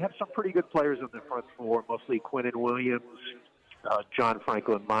defense. They have some pretty good players on their front four, mostly Quinnen Williams, John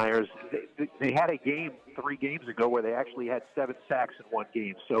Franklin Myers. They had a game 3 games ago where they actually had 7 sacks in one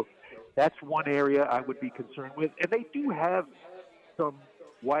game. So that's one area I would be concerned with. And they do have some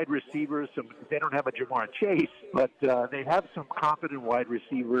wide receivers. They don't have a Jamar Chase, but they have some competent wide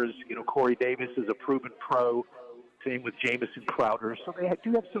receivers. You know, Corey Davis is a proven pro. Same with Jamison Crowder. So they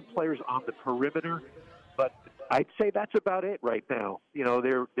do have some players on the perimeter, but I'd say that's about it right now. You know,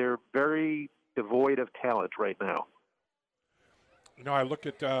 they're very devoid of talent right now. You know, I look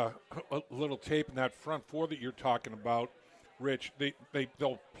at a little tape in that front four that you're talking about, Rich.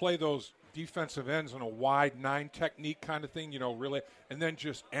 They'll play those defensive ends in a wide 9 technique kind of thing, you know, really, and then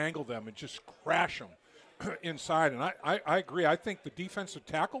just angle them and just crash them inside. And I agree. I think the defensive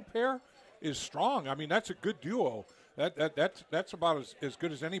tackle pair is strong. I mean, that's a good duo. That's about as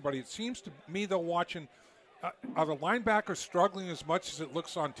good as anybody. It seems to me, though, watching, are the linebackers struggling as much as it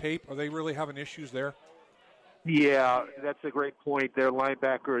looks on tape? Are they really having issues there? Yeah, that's a great point. Their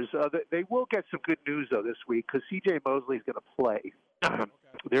linebackers, they will get some good news, though, this week because C.J. Mosley's going to play.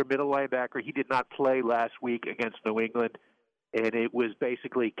 Their middle linebacker, he did not play last week against New England, and it was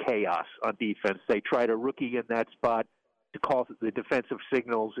basically chaos on defense. They tried a rookie in that spot to call the defensive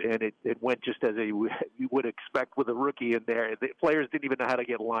signals, and it went just as you would expect with a rookie in there. The players didn't even know how to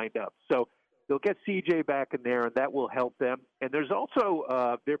get lined up. So they'll get C.J. back in there, and that will help them. And there's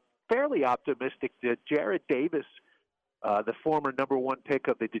also they're fairly optimistic that Jared Davis, the former number 1 pick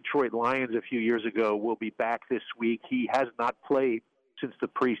of the Detroit Lions a few years ago, will be back this week. He has not played since the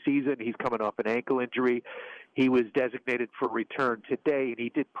preseason. He's coming off an ankle injury. He was designated for return today, and he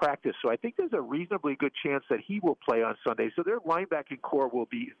did practice. So I think there's a reasonably good chance that he will play on Sunday. So their linebacking core will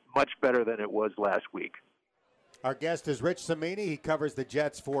be much better than it was last week. Our guest is Rich Cimini. He covers the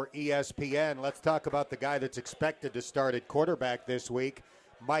Jets for ESPN. Let's talk about the guy that's expected to start at quarterback this week,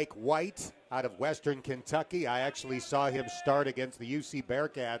 Mike White out of Western Kentucky. I actually saw him start against the UC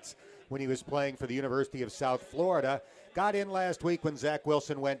Bearcats when he was playing for the University of South Florida. Got in last week when Zach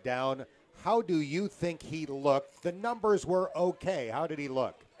Wilson went down. How do you think he looked? The numbers were okay. How did he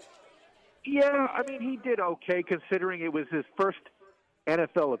look? Yeah, I mean, he did okay considering it was his first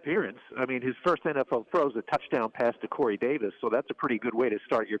NFL appearance. I mean, his first NFL throw is a touchdown pass to Corey Davis, so that's a pretty good way to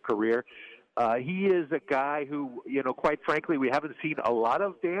start your career. He is a guy who, you know, quite frankly, we haven't seen a lot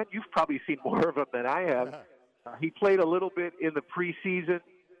of, Dan. You've probably seen more of him than I have. He played a little bit in the preseason.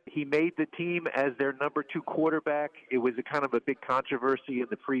 He made the team as their number 2 quarterback. It was a kind of a big controversy in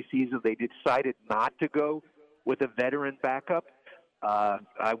the preseason. They decided not to go with a veteran backup. I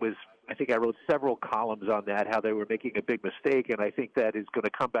think I wrote several columns on that, how they were making a big mistake, and I think that is going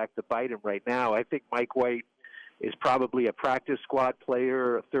to come back to bite him right now. I think Mike White is probably a practice squad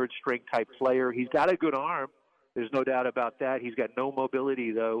player, a third-string type player. He's got a good arm. There's no doubt about that. He's got no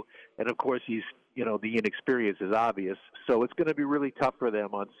mobility, though, and, of course, the inexperience is obvious. So it's going to be really tough for them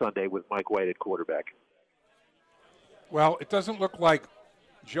on Sunday with Mike White at quarterback. Well, it doesn't look like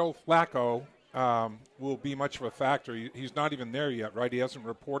Joe Flacco will be much of a factor. He's not even there yet, right? He hasn't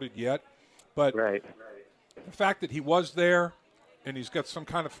reported yet. But right. The fact that he was there and he's got some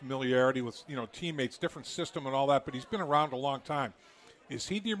kind of familiarity with, teammates, different system and all that, but he's been around a long time. Is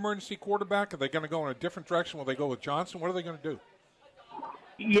he the emergency quarterback? Are they going to go in a different direction? Will they go with Johnson? What are they going to do?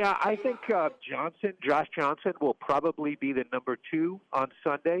 Yeah, I think Josh Johnson will probably be the number 2 on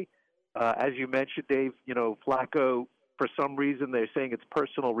Sunday. As you mentioned, Dave, Flacco, for some reason, they're saying it's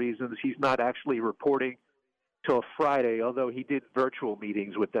personal reasons. He's not actually reporting till Friday, although he did virtual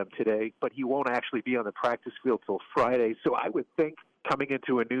meetings with them today, but he won't actually be on the practice field till Friday. So I would think coming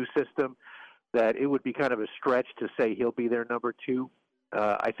into a new system that it would be kind of a stretch to say he'll be their number 2.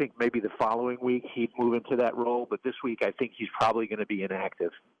 I think maybe the following week he'd move into that role, but this week I think he's probably going to be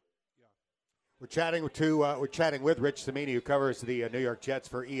inactive. We're chatting with Rich Cimini, who covers the New York Jets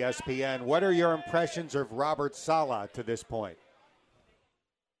for ESPN. What are your impressions of Robert Saleh to this point?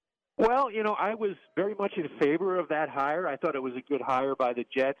 Well, I was very much in favor of that hire. I thought it was a good hire by the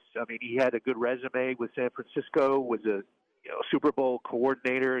Jets. I mean, he had a good resume with San Francisco, was a Super Bowl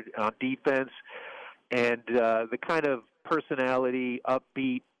coordinator on defense, and the kind of personality,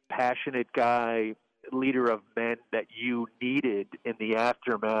 upbeat, passionate guy, leader of men that you needed in the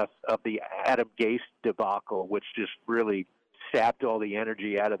aftermath of the Adam Gase debacle, which just really sapped all the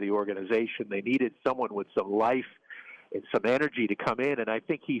energy out of the organization. They needed someone with some life and some energy to come in, and I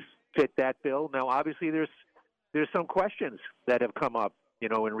think he fit that bill. Now, obviously, there's some questions that have come up,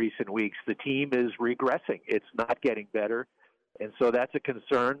 in recent weeks. The team is regressing. It's not getting better, and so that's a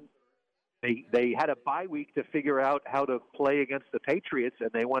concern. They had a bye week to figure out how to play against the Patriots, and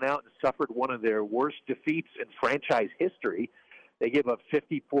they went out and suffered one of their worst defeats in franchise history. They gave up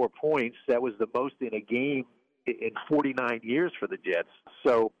 54 points. That was the most in a game in 49 years for the Jets.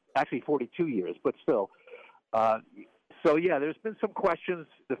 So actually 42 years, but still. So, yeah, there's been some questions.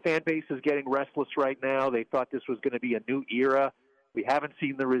 The fan base is getting restless right now. They thought this was going to be a new era. We haven't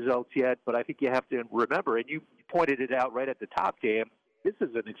seen the results yet, but I think you have to remember, and you pointed it out right at the top, Dan, this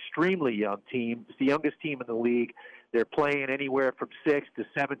is an extremely young team. It's the youngest team in the league. They're playing anywhere from 6 to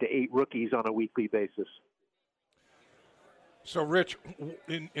 7 to 8 rookies on a weekly basis. So, Rich,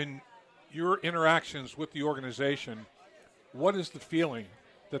 in your interactions with the organization, what is the feeling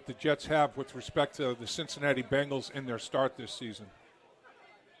that the Jets have with respect to the Cincinnati Bengals in their start this season?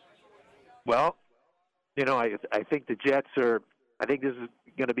 Well, I think the Jets are. I think this is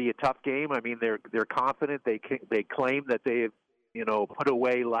going to be a tough game. I mean, they're confident. They claim that they have, put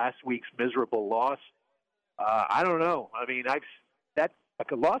away last week's miserable loss. I don't know. I mean,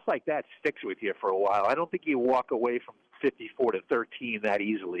 a loss like that sticks with you for a while. I don't think you walk away from 54-13 that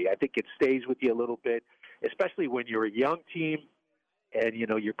easily. I think it stays with you a little bit, especially when you're a young team and,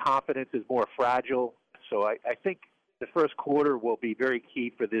 your confidence is more fragile. So I think the first quarter will be very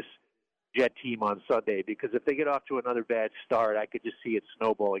key for this Jet team on Sunday, because if they get off to another bad start, I could just see it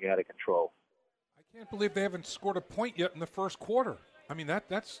snowballing out of control. I can't believe they haven't scored a point yet in the first quarter. I mean,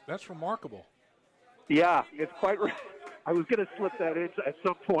 that's remarkable. Yeah, it's quite right. I was going to slip that in at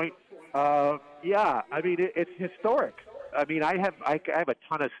some point. Yeah, I mean, it's historic. I mean, I have a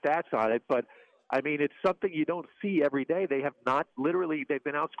ton of stats on it, but I mean, it's something you don't see every day. They have not literally. They've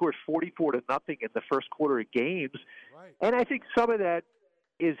been outscored 44-0 in the first quarter of games, right. And I think some of that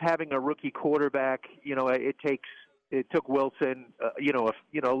is having a rookie quarterback. It took Wilson,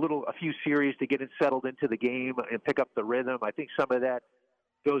 a few series to get it settled into the game and pick up the rhythm. I think some of that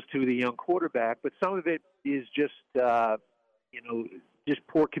goes to the young quarterback, but some of it is just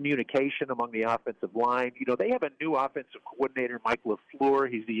poor communication among the offensive line. They have a new offensive coordinator, Mike LaFleur.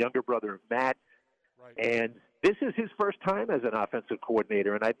 He's the younger brother of Matt. Right. And this is his first time as an offensive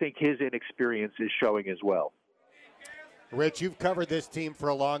coordinator, and I think his inexperience is showing as well. Rich, you've covered this team for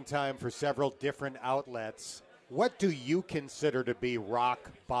a long time for several different outlets. What do you consider to be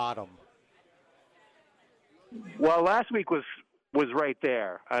rock bottom? Well, last week was right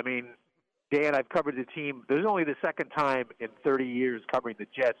there. I mean, Dan, I've covered the team. This is only the second time in 30 years covering the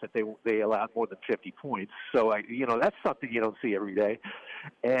Jets that they allowed more than 50 points. So, that's something you don't see every day.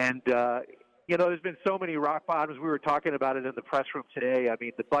 And, there's been so many rock bottoms. We were talking about it in the press room today. I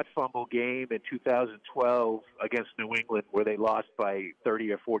mean, the butt fumble game in 2012 against New England where they lost by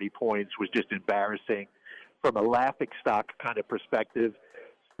 30 or 40 points was just embarrassing from a laughingstock kind of perspective.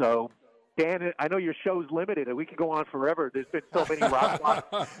 So, Dan, I know your show's limited, and we could go on forever. There's been so many rock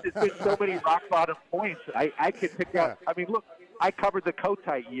bottom points. I could pick out. I mean, look, I covered the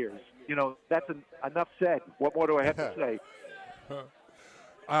Kotite years. That's enough said. What more do I have to say?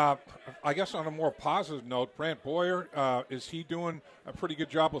 I guess on a more positive note, Brant Boyer, is he doing a pretty good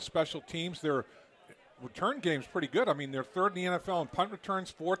job with special teams? Their return game's pretty good. I mean, they're third in the NFL in punt returns,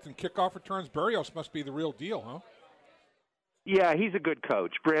 fourth in kickoff returns. Berrios must be the real deal, huh? Yeah, he's a good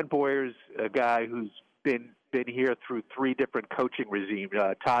coach. Brant Boyer's a guy who's been here through 3 different coaching regimes,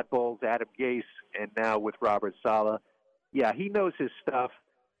 Todd Bowles, Adam Gase, and now with Robert Saleh. Yeah, he knows his stuff.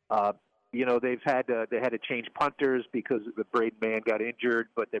 They had to change punters because the Braden Mann got injured,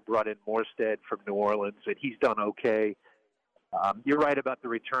 but they brought in Morstead from New Orleans, and he's done okay. You're right about the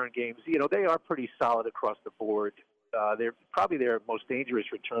return games. They are pretty solid across the board. They're probably their most dangerous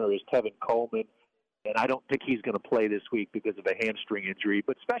returner is Tevin Coleman, and I don't think he's going to play this week because of a hamstring injury.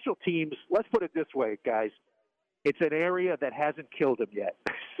 But special teams, let's put it this way, guys. it's an area that hasn't killed him yet.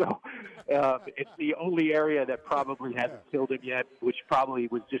 So it's the only area that probably hasn't killed him yet, which probably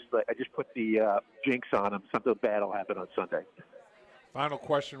was just like, I just put the jinx on him. Something bad will happen on Sunday. Final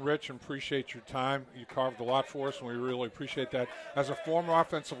question, Rich, and appreciate your time. You carved a lot for us, and we really appreciate that. As a former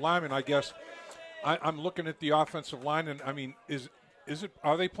offensive lineman, I guess I'm looking at the offensive line, and I mean,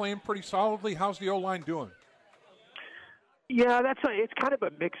 are they playing pretty solidly? How's the O-line doing? Yeah, it's kind of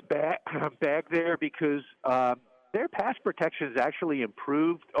a mixed bag there because their pass protection has actually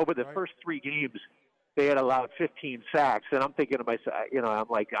improved over the first 3 games. They had allowed 15 sacks, and I'm thinking to myself, I'm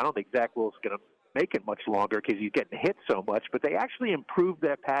like, I don't think Zach Wills is going to make it much longer because he's getting hit so much. But they actually improved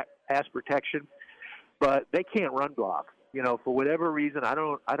their pass protection, but they can't run block. For whatever reason, I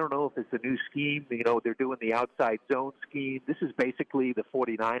don't know if it's a new scheme. They're doing the outside zone scheme. This is basically the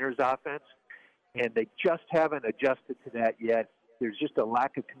 49ers offense, and they just haven't adjusted to that yet. There's just a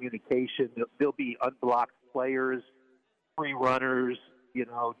lack of communication. There'll be unblocked players, free runners,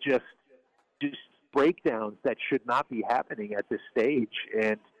 just breakdowns that should not be happening at this stage.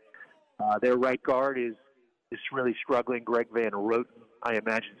 And their right guard is really struggling. Greg Van Roten, I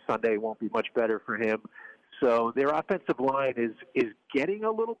imagine Sunday won't be much better for him. So their offensive line is getting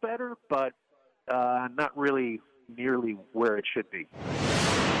a little better, but not really nearly where it should be.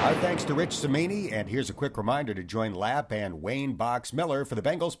 Our thanks to Rich Cimini, and here's a quick reminder to join Lap and Wayne Box Miller for the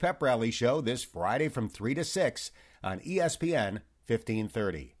Bengals Pep Rally Show this Friday from 3 to 6 on ESPN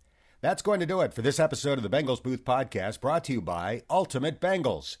 1530. That's going to do it for this episode of the Bengals Booth Podcast, brought to you by Ultimate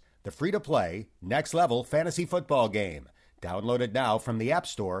Bengals, the free-to-play, next-level fantasy football game. Download it now from the App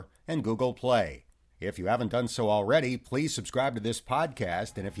Store and Google Play. If you haven't done so already, please subscribe to this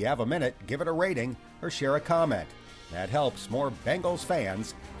podcast, and if you have a minute, give it a rating or share a comment. That helps more Bengals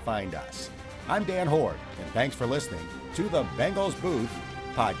fans find us. I'm Dan Horde, and thanks for listening to the Bengals Booth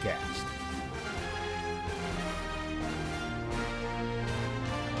Podcast.